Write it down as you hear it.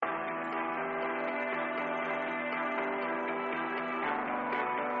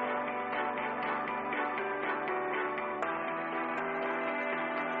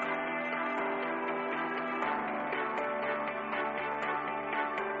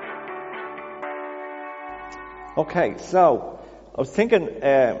Okay, so I was thinking, do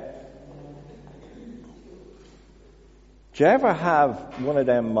you ever have one of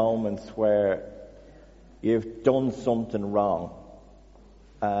them moments where you've done something wrong?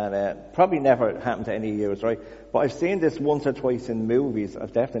 And probably never happened to any of you, right? But I've seen this once or twice in movies.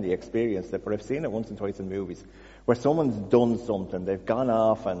 I've definitely experienced it, but I've seen it once or twice in movies where someone's done something. They've gone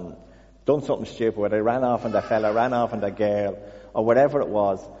off and done something stupid, where they ran off on the fella, ran off on the girl, or whatever it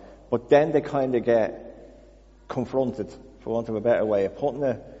was. But then they kind of get confronted, for want of a better way of putting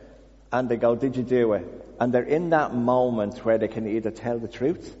it, and they go, did you do it? And they're in that moment where they can either tell the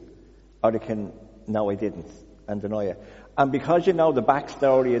truth or they can, no, I didn't, and deny it. And because you know the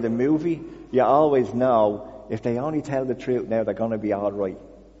backstory of the movie, you always know if they only tell the truth now, they're going to be all right.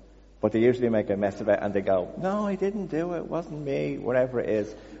 But they usually make a mess of it and they go, no, I didn't do it, it wasn't me, whatever it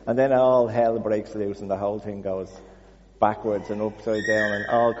is. And then all hell breaks loose and the whole thing goes backwards and upside down and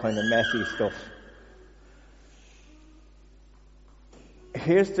all kind of messy stuff.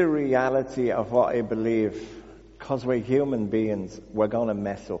 Here's the reality of what I believe. Because we're human beings, we're going to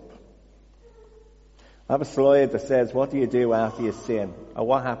mess up. I have a slide that says, what do you do after you sin? Or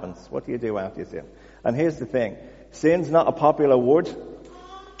what happens? What do you do after you sin? And here's the thing. Sin's not a popular word.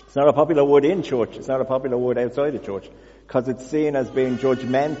 It's not a popular word in church. It's not a popular word outside the church. Because it's seen as being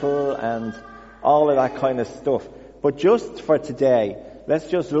judgmental and all of that kind of stuff. But just for today, let's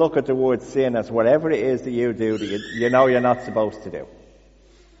just look at the word sin as whatever it is that you do that you know you're not supposed to do.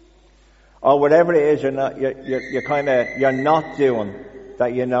 Or whatever it is you're not doing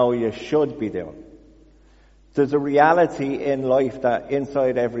that you know you should be doing. There's a reality in life that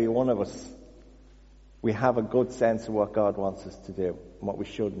inside every one of us, we have a good sense of what God wants us to do and what we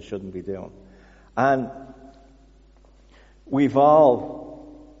should and shouldn't be doing. And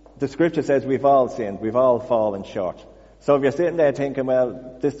the scripture says we've all sinned, we've all fallen short. So if you're sitting there thinking,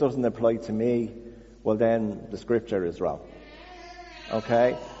 well, this doesn't apply to me, well then the scripture is wrong.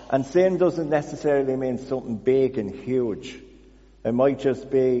 Okay? And sin doesn't necessarily mean something big and huge. It might just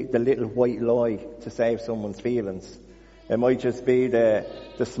be the little white lie to save someone's feelings. It might just be the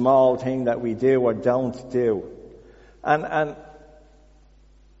small thing that we do or don't do. And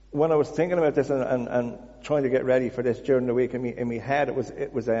when I was thinking about this and trying to get ready for this during the week in my head, there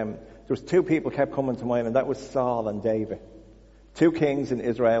was two people kept coming to mind, and that was Saul and David. Two kings in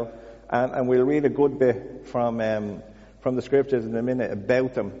Israel. And we'll read a good bit from the scriptures in a minute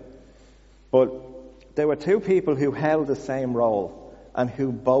about them. But there were two people who held the same role and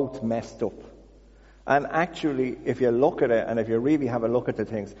who both messed up. And actually, if you look at it and if you really have a look at the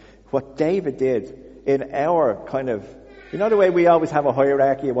things, what David did in our kind of, you know the way we always have a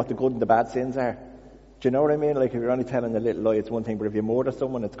hierarchy of what the good and the bad sins are? Do you know what I mean? Like if you're only telling a little lie, it's one thing, but if you murder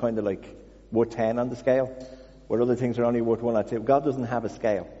someone, it's kind of like worth 10 on the scale, where other things are only worth 1 or 2. God doesn't have a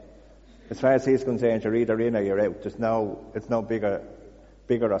scale. As far as he's concerned, you're either in or you're out. It's no bigger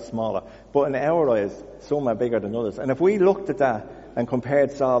or smaller. But in our eyes, some are bigger than others. And if we looked at that and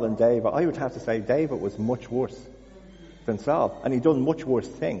compared Saul and David, I would have to say David was much worse than Saul. And he'd done much worse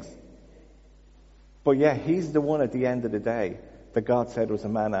things. But yeah, he's the one at the end of the day that God said was a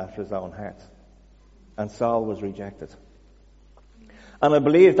man after his own heart. And Saul was rejected. And I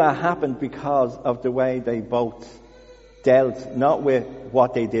believe that happened because of the way they both dealt, not with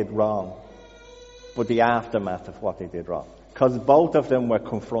what they did wrong, but the aftermath of what they did wrong. Because both of them were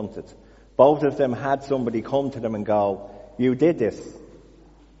confronted. Both of them had somebody come to them and go, you did this.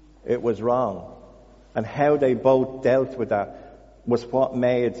 It was wrong. And how they both dealt with that was what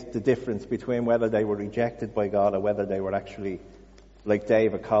made the difference between whether they were rejected by God or whether they were actually, like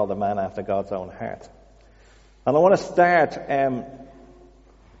David, called a man after God's own heart. And I want to start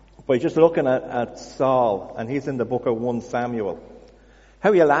by just looking at Saul, and he's in the book of 1 Samuel. How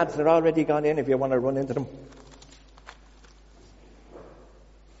are you lads? They're already gone in if you want to run into them.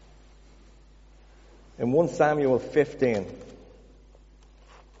 In 1 Samuel 15.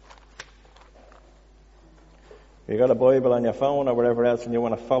 If you got a Bible on your phone or whatever else and you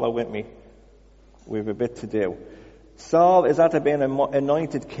want to follow with me, we have a bit to do. Saul is after being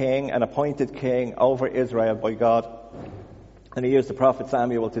anointed king and appointed king over Israel by God. And he used the prophet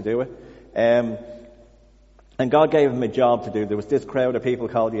Samuel to do it. And God gave him a job to do. There was this crowd of people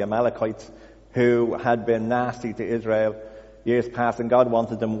called the Amalekites who had been nasty to Israel years past, and God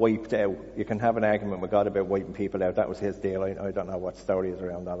wanted them wiped out. You can have an argument with God about wiping people out. That was his deal. I don't know what story is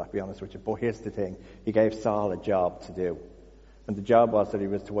around that, I'll be honest with you. But here's the thing. He gave Saul a job to do. And the job was that he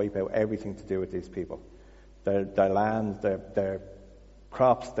was to wipe out everything to do with these people. Their land, their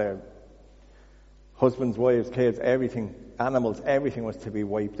crops, their husbands, wives, kids, everything, animals, everything was to be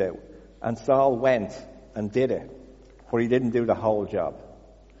wiped out. And Saul went and did it, but he didn't do the whole job.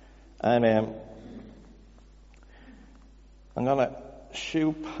 And I'm going to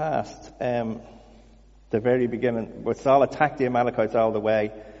shoot past the very beginning, where Saul attacked the Amalekites all the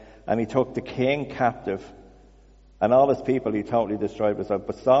way, and he took the king captive, and all his people he totally destroyed himself.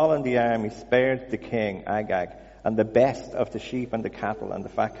 But Saul and the army spared the king, Agag, and the best of the sheep and the cattle and the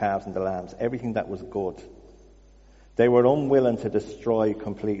fat calves and the lambs, everything that was good. They were unwilling to destroy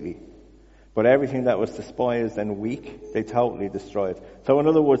completely. But everything that was despised and weak, they totally destroyed. So in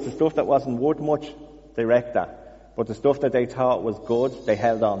other words, the stuff that wasn't worth much, they wrecked that. But the stuff that they thought was good, they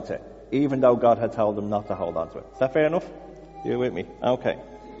held on to, even though God had told them not to hold on to it. Is that fair enough? You with me? Okay.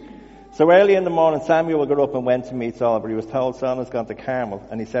 So early in the morning, Samuel got up and went to meet Saul, but he was told Saul has gone to Carmel,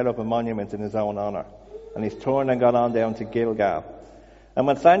 and he set up a monument in his own honor. And he's turned and gone on down to Gilgal. And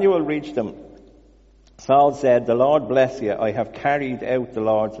when Samuel reached him, Saul said, "The Lord bless you, I have carried out the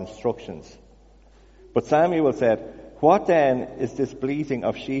Lord's instructions." But Samuel said, "What then is this bleating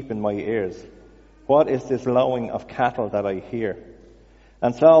of sheep in my ears? What is this lowing of cattle that I hear?"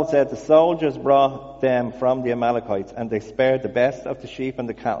 And Saul said, "The soldiers brought them from the Amalekites, and they spared the best of the sheep and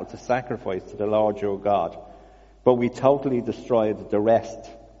the cattle to sacrifice to the Lord your God. But we totally destroyed the rest."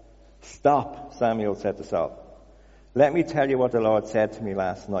 "Stop," Samuel said to Saul. "Let me tell you what the Lord said to me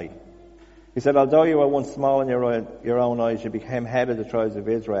last night. He said, although you were once small in your own eyes, you became head of the tribes of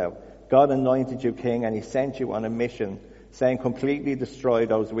Israel. God anointed you king, and he sent you on a mission, saying, completely destroy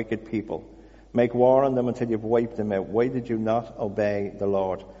those wicked people. Make war on them until you've wiped them out. Why did you not obey the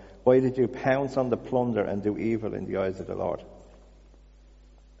Lord? Why did you pounce on the plunder and do evil in the eyes of the Lord?"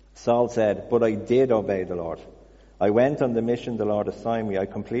 Saul said, "But I did obey the Lord. I went on the mission the Lord assigned me. I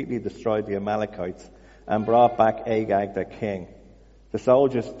completely destroyed the Amalekites and brought back Agag their king. The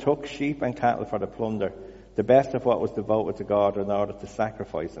soldiers took sheep and cattle for the plunder, the best of what was devoted to God, in order to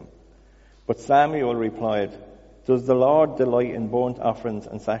sacrifice him." But Samuel replied, "Does the Lord delight in burnt offerings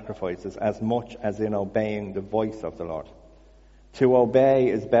and sacrifices as much as in obeying the voice of the Lord? To obey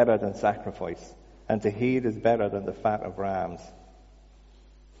is better than sacrifice, and to heed is better than the fat of rams."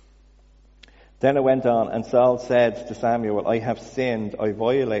 Then it went on, and Saul said to Samuel, "I have sinned. I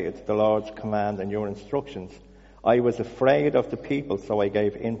violated the Lord's command and your instructions. I was afraid of the people, so I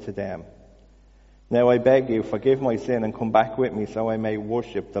gave in to them. Now I beg you, forgive my sin and come back with me so I may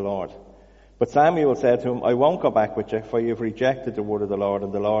worship the Lord." But Samuel said to him, "I won't go back with you, for you've rejected the word of the Lord,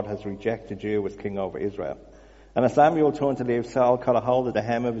 and the Lord has rejected you as king over Israel." And as Samuel turned to leave, Saul caught a hold of the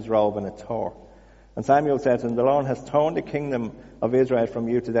hem of his robe, and it tore. And Samuel said to him, "The Lord has torn the kingdom of Israel from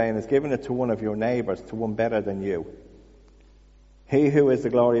you today and has given it to one of your neighbors, to one better than you. He who is the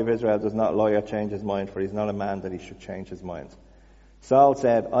glory of Israel does not lie or change his mind, for he is not a man that he should change his mind." Saul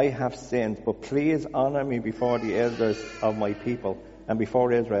said, "I have sinned, but please honor me before the elders of my people and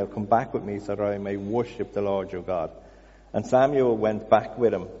before Israel. Come back with me so that I may worship the Lord your God." And Samuel went back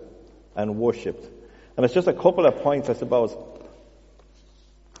with him and worshipped. And it's just a couple of points, I suppose,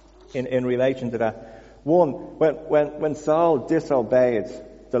 in relation to that. One, when Saul disobeyed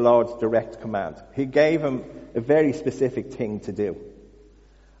the Lord's direct command, he gave him a very specific thing to do.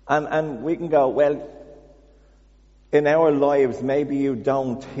 And we can go, well, in our lives, maybe you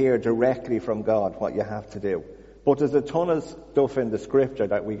don't hear directly from God what you have to do. But there's a ton of stuff in the scripture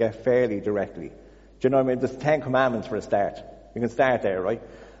that we get fairly directly. Do you know what I mean? There's 10 commandments for a start. You can start there, right?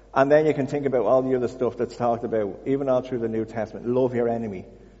 And then you can think about all the other stuff that's talked about, even all through the New Testament. Love your enemy.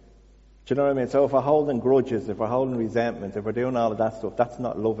 Do you know what I mean? So if we're holding grudges, if we're holding resentment, if we're doing all of that stuff, that's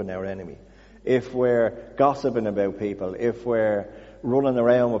not loving our enemy. If we're gossiping about people, if we're running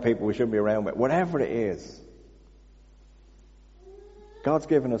around with people we shouldn't be around with, whatever it is, God's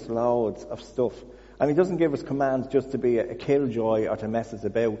given us loads of stuff. And he doesn't give us commands just to be a killjoy or to mess us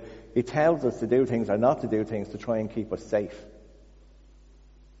about. He tells us to do things or not to do things to try and keep us safe,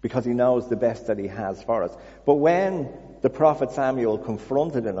 because he knows the best that he has for us. But when the prophet Samuel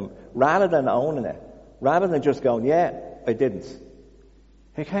confronted him, rather than owning it, rather than just going, "Yeah, I didn't,"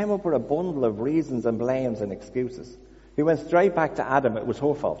 he came up with a bundle of reasons and blames and excuses. He went straight back to Adam. It was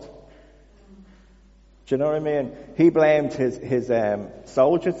her fault. Do you know what I mean? He blamed his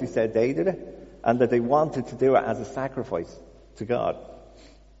soldiers. He said they did it, and that they wanted to do it as a sacrifice to God.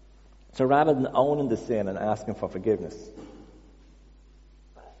 So rather than owning the sin and asking for forgiveness,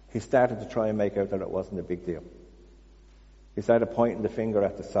 he started to try and make out that it wasn't a big deal. He started pointing the finger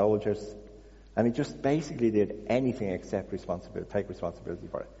at the soldiers, and he just basically did anything except take responsibility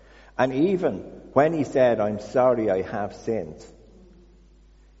for it. And even when he said, "I'm sorry, I have sinned,"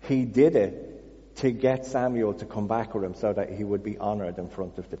 he did it to get Samuel to come back with him so that he would be honored in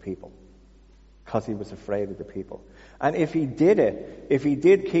front of the people. because he was afraid of the people. And if he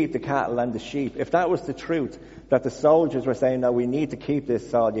did keep the cattle and the sheep, if that was the truth, that the soldiers were saying, no, we need to keep this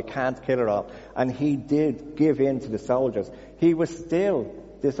Saul, you can't kill it all, and he did give in to the soldiers, he was still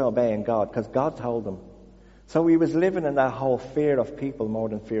disobeying God, because God told him. So he was living in that whole fear of people more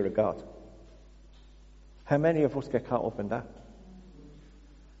than fear of God. How many of us get caught up in that?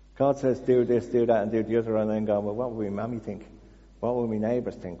 God says, do this, do that, and do the other, and then go, well, what will my mommy think? What will my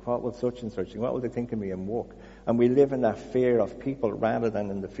neighbours think? What will such and such think? What will they think of me in work? And we live in that fear of people rather than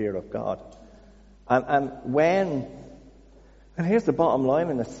in the fear of God. And here's the bottom line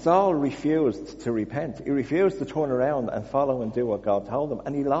in it, Saul refused to repent. He refused to turn around and follow and do what God told him.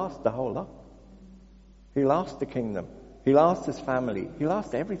 And he lost the whole lot. He lost the kingdom. He lost his family. He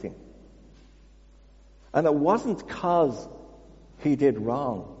lost everything. And it wasn't because he did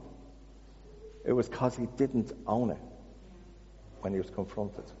wrong. It was because he didn't own it when he was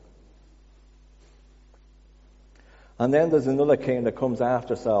confronted. And then there's another king that comes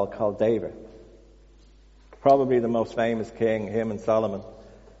after Saul called David. Probably the most famous king, him and Solomon,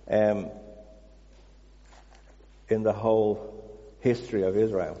 in the whole history of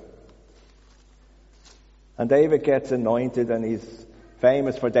Israel. And David gets anointed, and he's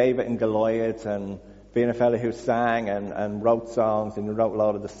famous for David and Goliath and being a fellow who sang and wrote songs, and he wrote a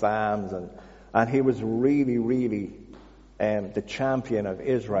lot of the Psalms, and he was really, really the champion of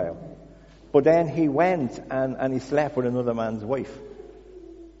Israel. But then he went and he slept with another man's wife.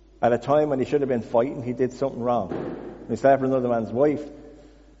 At a time when he should have been fighting, he did something wrong. He slept with another man's wife.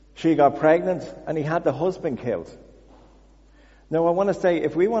 She got pregnant, and he had the husband killed. Now, I want to say,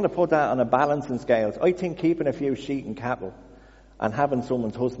 if we want to put that on a balancing scale, I think keeping a few sheep and cattle and having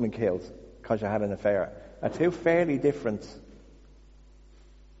someone's husband killed because you had an affair are two fairly different,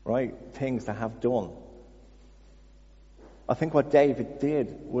 right, things to have done. I think what David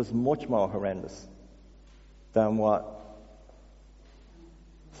did was much more horrendous than what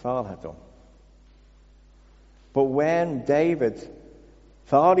Saul had done. But when David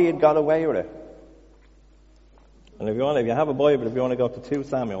thought he had got away with it, and if you have a Bible, if you want to go to 2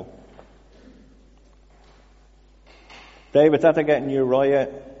 Samuel, David's after getting Uriah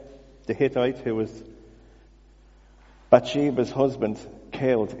the Hittite, who was Bathsheba's husband,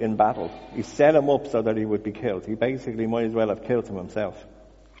 killed in battle. He set him up so that he would be killed. He basically might as well have killed him himself.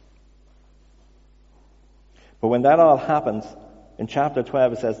 But when that all happens, in chapter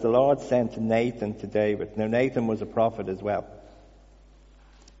 12 it says, the Lord sent Nathan to David. Now Nathan was a prophet as well.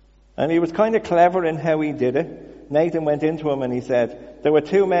 And he was kind of clever in how he did it. Nathan went into him and he said, there were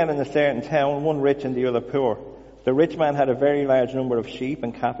 2 men in a certain town, one rich and the other poor. The rich man had a very large number of sheep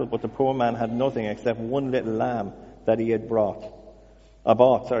and cattle, but the poor man had nothing except one little lamb that he had bought.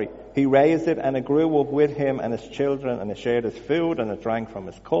 He raised it, and it grew up with him and his children, and it shared his food, and it drank from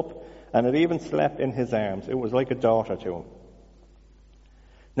his cup, and it even slept in his arms. It was like a daughter to him.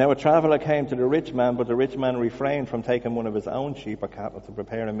 Now a traveller came to the rich man, but the rich man refrained from taking one of his own sheep or cattle to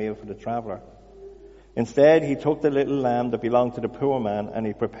prepare a meal for the traveller. Instead, he took the little lamb that belonged to the poor man, and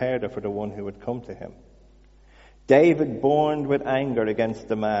he prepared it for the one who had come to him. David burned with anger against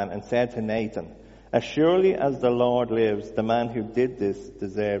the man and said to Nathan, as surely as the Lord lives, the man who did this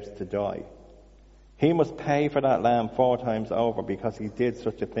deserves to die. He must pay for that lamb 4 times over, because he did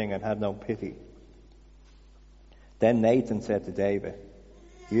such a thing and had no pity. Then Nathan said to David,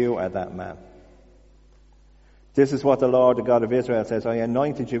 you are that man. This is what the Lord, the God of Israel, says, I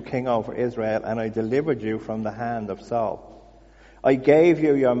anointed you king over Israel, and I delivered you from the hand of Saul. I gave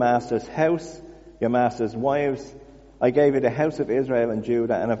you your master's house, your master's wives. I gave you the house of Israel and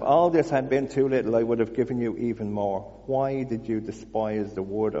Judah, and if all this had been too little, I would have given you even more. Why did you despise the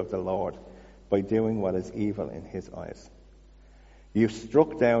word of the Lord by doing what is evil in his eyes? You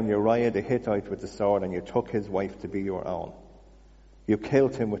struck down Uriah the Hittite with the sword, and you took his wife to be your own. You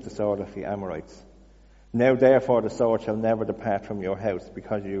killed him with the sword of the Amorites. Now therefore the sword shall never depart from your house,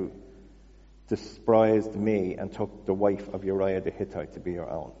 because you despised me and took the wife of Uriah the Hittite to be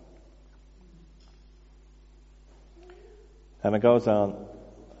your own. And it goes on,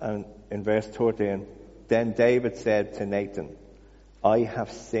 and in verse 13, then David said to Nathan, I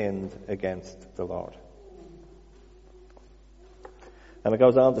have sinned against the Lord. And it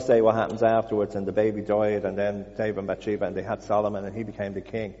goes on to say what happens afterwards, and the baby died, and then David and Bathsheba, and they had Solomon, and he became the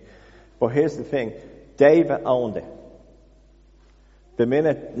king. But here's the thing, David owned it. The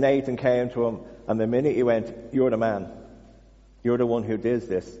minute Nathan came to him, and the minute he went, you're the man, you're the one who did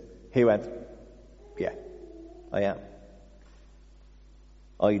this, he went, yeah, I am.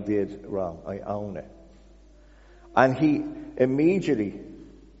 I did wrong. I own it. And he immediately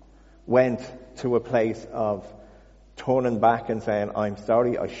went to a place of turning back and saying, I'm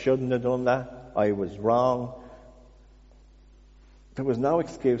sorry, I shouldn't have done that. I was wrong. There was no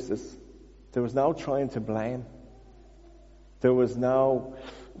excuses. There was no trying to blame. There was no,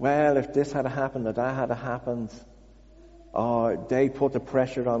 well, if this had happened or that had happened, or they put the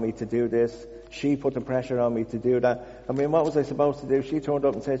pressure on me to do this, she put the pressure on me to do that. I mean, what was I supposed to do? She turned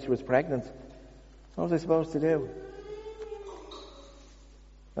up and said she was pregnant. What was I supposed to do?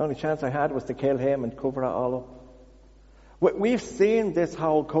 The only chance I had was to kill him and cover it all up. We've seen this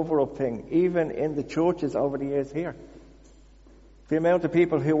whole cover-up thing, even in the churches over the years here. The amount of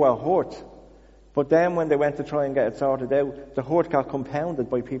people who were hurt, but then when they went to try and get it sorted out, the hurt got compounded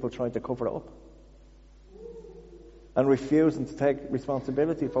by people trying to cover it up and refusing to take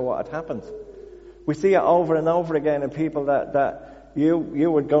responsibility for what had happened. We see it over and over again in people that you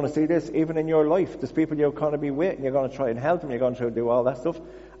were going to see this even in your life. There's people you're going to be with and you're going to try and help them, you're going to try to do all that stuff,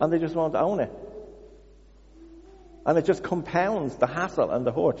 and they just won't own it. And it just compounds the hassle and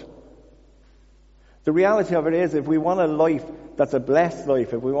the hurt. The reality of it is, if we want a life that's a blessed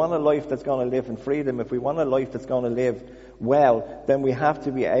life, if we want a life that's going to live in freedom, if we want a life that's going to live well, then we have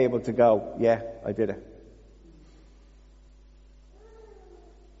to be able to go, yeah, I did it.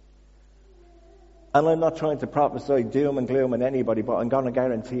 And I'm not trying to prophesy doom and gloom on anybody, but I'm going to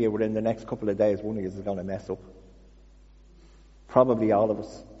guarantee you within the next couple of days, one of you is going to mess up. Probably all of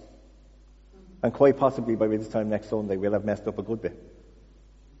us. And quite possibly by this time next Sunday, we'll have messed up a good bit.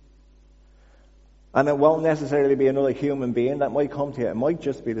 And it won't necessarily be another human being that might come to you. It might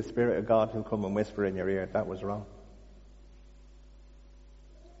just be the Spirit of God who'll come and whisper in your ear, that was wrong.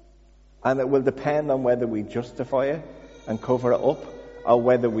 And it will depend on whether we justify it and cover it up, or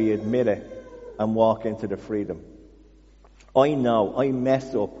whether we admit it and walk into the freedom. I know I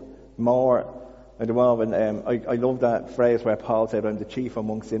mess up more at the moment. I love that phrase where Paul said, I'm the chief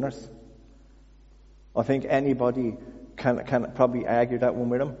among sinners. I think anybody can probably argue that one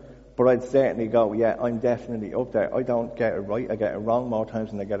with him. But I'd certainly go, yeah, I'm definitely up there. I don't get it right. I get it wrong more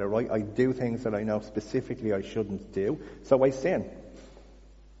times than I get it right. I do things that I know specifically I shouldn't do. So I sin.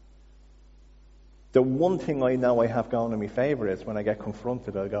 The one thing I know I have going in my favour is when I get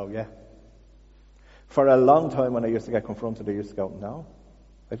confronted, I go, yeah. For a long time when I used to get confronted, I used to go, no,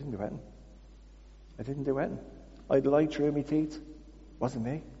 I didn't do anything. I didn't do anything. I'd lie through my teeth. Wasn't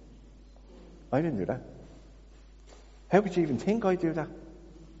me. I didn't do that. How could you even think I'd do that?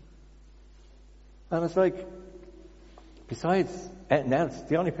 And it's like, besides anything else,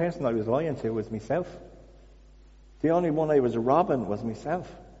 the only person I was lying to was myself. The only one I was robbing was myself.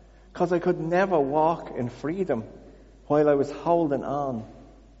 Because I could never walk in freedom while I was holding on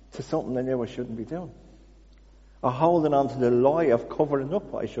to something I knew I shouldn't be doing. Or holding on to the lie of covering up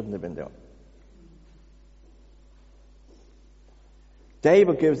what I shouldn't have been doing.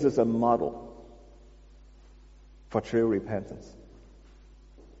 David gives us a model for true repentance.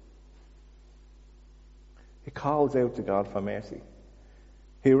 He calls out to God for mercy.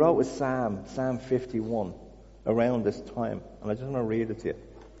 He wrote a psalm, Psalm 51, around this time. And I just want to read it to you.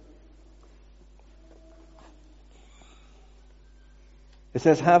 It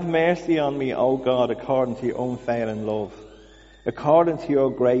says, have mercy on me, O God, according to your unfailing love. According to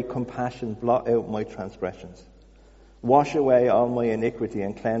your great compassion, blot out my transgressions. Wash away all my iniquity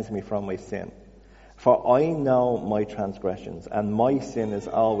and cleanse me from my sin. For I know my transgressions, and my sin is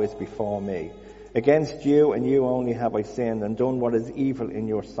always before me. Against you and you only have I sinned and done what is evil in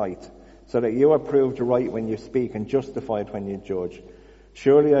your sight, so that you are proved right when you speak and justified when you judge.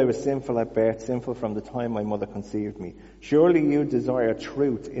 Surely I was sinful at birth, sinful from the time my mother conceived me. Surely you desire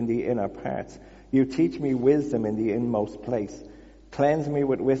truth in the inner parts. You teach me wisdom in the inmost place. Cleanse me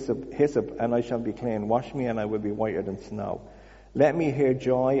with hyssop, and I shall be clean. Wash me, and I will be whiter than snow. Let me hear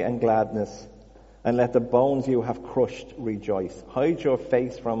joy and gladness, and let the bones you have crushed rejoice. Hide your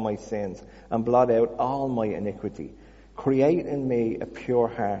face from my sins, and blot out all my iniquity. Create in me a pure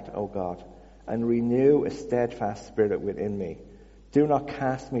heart, O God, and renew a steadfast spirit within me. Do not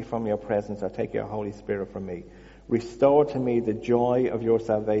cast me from your presence or take your Holy Spirit from me. Restore to me the joy of your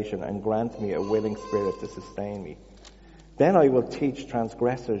salvation and grant me a willing spirit to sustain me. Then I will teach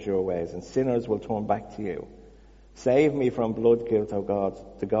transgressors your ways, and sinners will turn back to you. Save me from blood guilt, O God,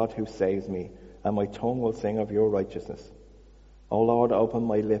 the God who saves me, and my tongue will sing of your righteousness. O Lord, open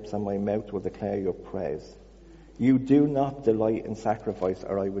my lips, and my mouth will declare your praise. You do not delight in sacrifice,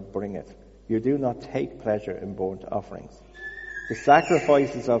 or I would bring it. You do not take pleasure in burnt offerings. The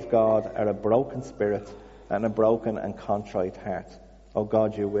sacrifices of God are a broken spirit and a broken and contrite heart. O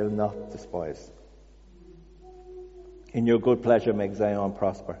God, you will not despise. In your good pleasure make Zion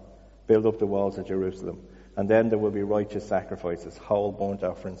prosper. Build up the walls of Jerusalem. And then there will be righteous sacrifices, whole burnt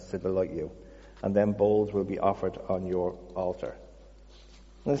offerings to delight you. And then bulls will be offered on your altar.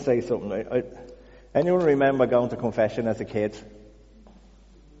 Let's say something. Anyone remember going to confession as a kid?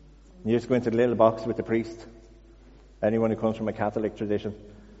 You just go into the little box with the priest. Anyone who comes from a Catholic tradition.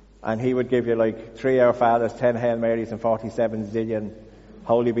 And he would give you like 3 Our Fathers, 10 Hail Marys and 47 zillion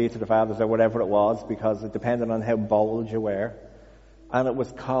Holy Be to the Fathers or whatever it was, because it depended on how bold you were. And it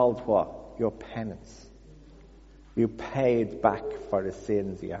was called what? Your penance. You paid back for the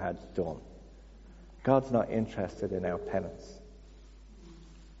sins you had done. God's not interested in our penance.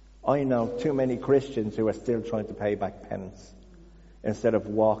 I know too many Christians who are still trying to pay back penance instead of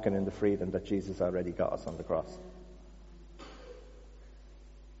walking in the freedom that Jesus already got us on the cross.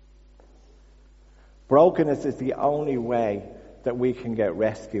 Brokenness is the only way that we can get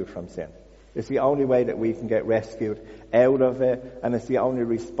rescued from sin. It's the only way that we can get rescued out of it, and it's the only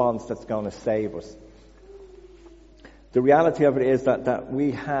response that's going to save us. The reality of it is that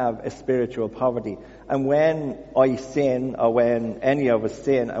we have a spiritual poverty. And when I sin, or when any of us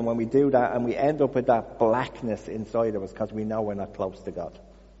sin, and when we do that, and we end up with that blackness inside of us because we know we're not close to God.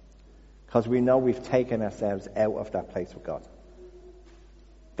 Because we know we've taken ourselves out of that place with God.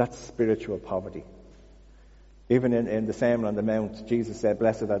 That's spiritual poverty. Even in the Sermon on the Mount, Jesus said,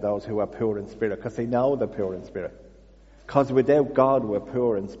 "Blessed are those who are poor in spirit," because they know they're poor in spirit. Because without God, we're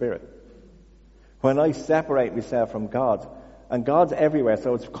poor in spirit. When I separate myself from God, and God's everywhere,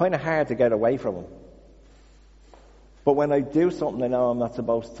 so it's kind of hard to get away from Him. But when I do something I know I'm not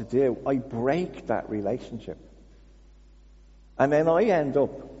supposed to do, I break that relationship. And then I end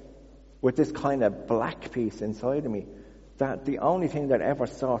up with this kind of black piece inside of me, that the only thing that ever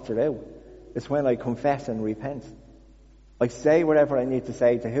sorts it out is when I confess and repent. I say whatever I need to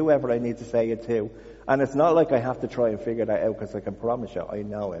say to whoever I need to say it to. And it's not like I have to try and figure that out, because I can promise you, I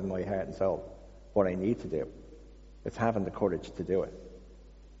know in my heart and soul what I need to do. It's having the courage to do it.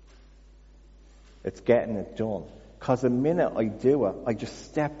 It's getting it done. Because the minute I do it, I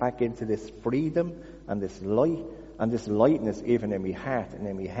just step back into this freedom and this light and this lightness even in my heart and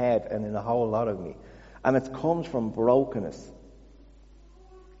in my head and in a whole lot of me. And it comes from brokenness.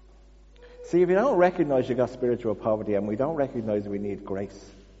 See, if you don't recognize you got spiritual poverty and we don't recognize we need grace,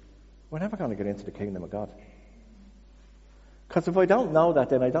 we're never going to get into the kingdom of God. Because if I don't know that,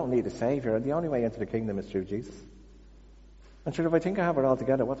 then I don't need a Savior, and the only way into the kingdom is through Jesus. And sure, if I think I have it all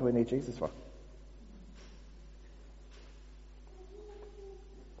together, what do I need Jesus for?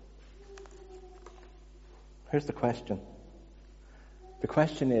 Here's the question. The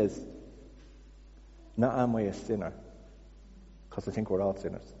question is, not am I a sinner? Because I think we're all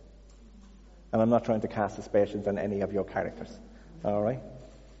sinners. And I'm not trying to cast aspersions on any of your characters. All right?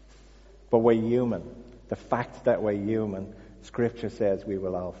 But we're human. The fact that we're human, Scripture says we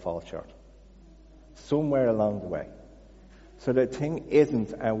will all fall short. Somewhere along the way. So the thing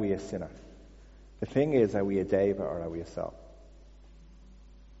isn't, are we a sinner? The thing is, are we a David or are we a Saul?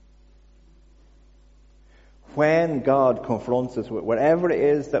 When God confronts us with whatever it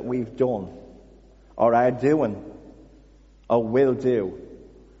is that we've done, or are doing, or will do,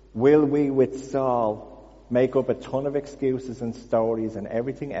 will we with Saul make up a ton of excuses and stories and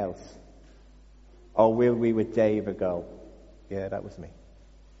everything else? Or will we with David go, yeah, that was me.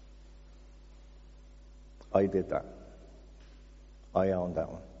 I did that. I own that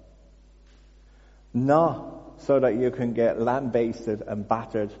one. Not so that you can get lambasted and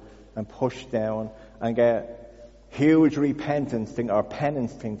battered and pushed down and get huge repentance thing or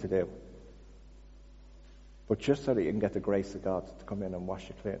penance thing to do. But just so that you can get the grace of God to come in and wash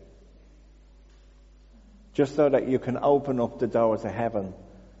you clean. Just so that you can open up the doors of heaven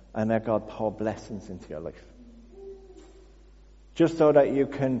and let God pour blessings into your life. Just so that you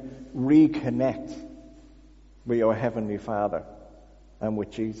can reconnect with your Heavenly Father and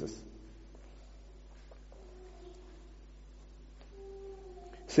with Jesus.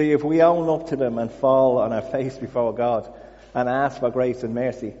 See, if we own up to them and fall on our face before God and ask for grace and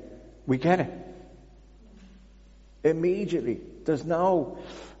mercy, we get it. Immediately. There's no,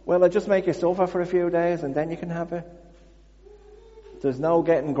 well, I'll just make you suffer for a few days and then you can have it. There's no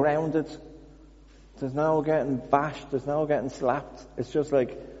getting grounded. There's no getting bashed. There's no getting slapped. It's just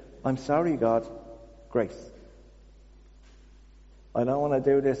like, I'm sorry, God. Grace. I don't want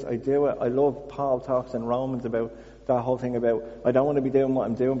to do this. I do it. I love Paul talks in Romans about that whole thing about, I don't want to be doing what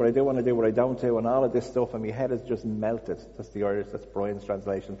I'm doing, but I do want to do what I don't do, and all of this stuff, and my head is just melted. That's the Irish, that's Brian's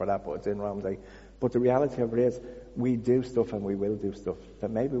translation for that, but it's in Romans 8. But the reality of it is, we do stuff and we will do stuff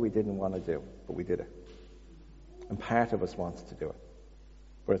that maybe we didn't want to do, but we did it. And part of us wants to do it.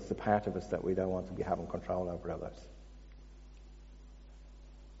 But it's the part of us that we don't want to be having control over our lives.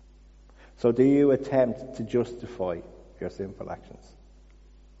 So do you attempt to justify your sinful actions?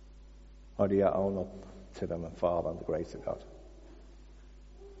 Or do you own up to them and fall on the grace of God?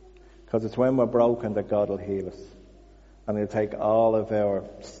 Because it's when we're broken that God will heal us. And He'll take all of our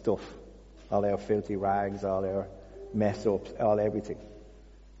stuff, all our filthy rags, all our mess ups, all everything,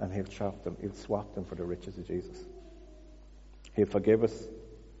 and He'll swap them for the riches of Jesus. He'll forgive us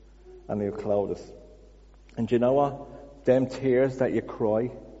and He'll clothe us. And do you know what? Them tears that you cry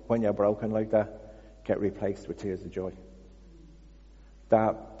when you're broken like that get replaced with tears of joy.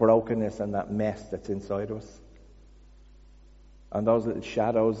 That brokenness and that mess that's inside of us. And those little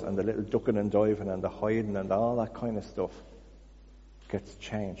shadows and the little ducking and diving and the hiding and all that kind of stuff gets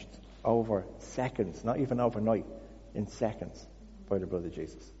changed over seconds, not even overnight, in seconds by the blood of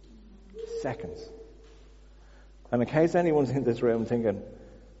Jesus. Seconds. And in case anyone's in this room thinking,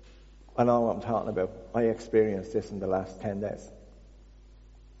 I know what I'm talking about, I experienced this in the last 10 days.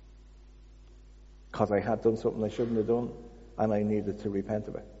 Because I had done something I shouldn't have done and I needed to repent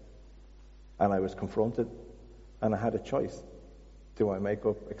of it. And I was confronted and I had a choice. Do I make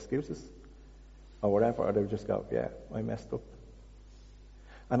up excuses or whatever, or do I just go, yeah, I messed up?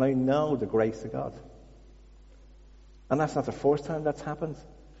 And I know the grace of God. And that's not the first time that's happened.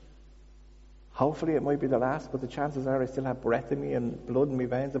 Hopefully it might be the last, but the chances are I still have breath in me and blood in my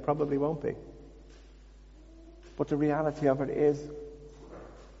veins. It probably won't be. But the reality of it is,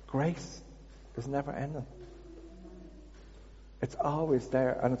 grace is never ending. It's always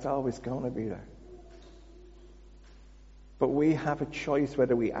there, and it's always going to be there. But we have a choice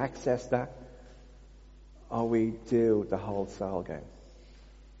whether we access that or we do the whole soul game.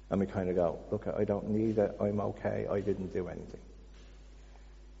 And we kind of go, look, I don't need it, I'm okay, I didn't do anything.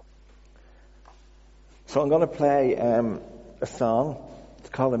 So I'm going to play a song. It's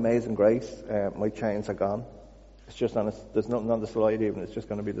called Amazing Grace. My chains are gone. It's just there's nothing on the slide even, it's just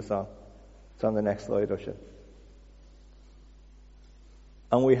going to be the song. It's on the next slide, Usher.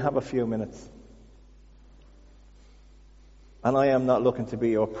 And we have a few minutes. And I am not looking to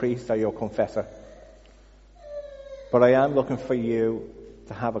be your priest or your confessor. But I am looking for you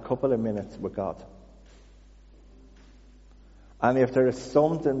to have a couple of minutes with God. And if there is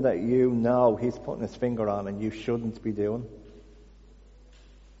something that you know He's putting His finger on and you shouldn't be doing,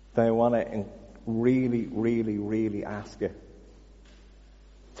 then I want to really, really, really ask you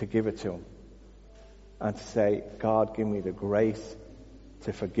to give it to Him. And to say, God, give me the grace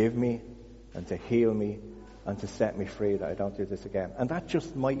to forgive me and to heal me and to set me free that I don't do this again. And that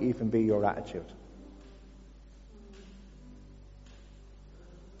just might even be your attitude.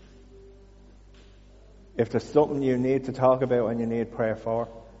 If there's something you need to talk about and you need prayer for,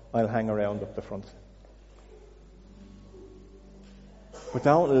 I'll hang around up the front. But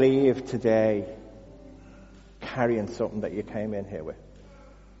don't leave today carrying something that you came in here with.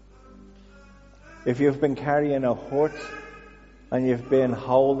 If you've been carrying a hurt and you've been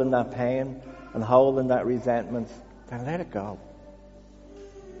holding that pain and holding that resentment, then let it go.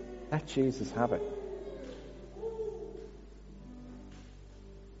 Let Jesus have it.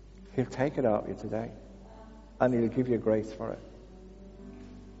 He'll take it out of you today. And He'll give you grace for it.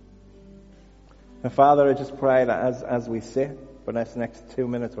 And Father, I just pray that as we sit for this next 2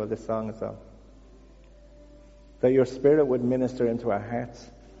 minutes while this song is on, that your Spirit would minister into our hearts,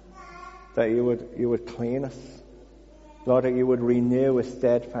 that you would clean us, Lord, that you would renew a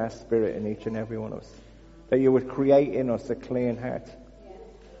steadfast spirit in each and every one of us, that you would create in us a clean heart,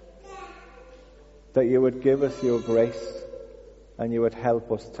 that you would give us your grace and you would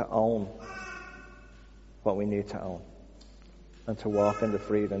help us to own what we need to own and to walk in the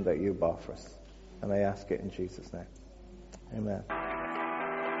freedom that you bought for us. And I ask it in Jesus' name. Amen.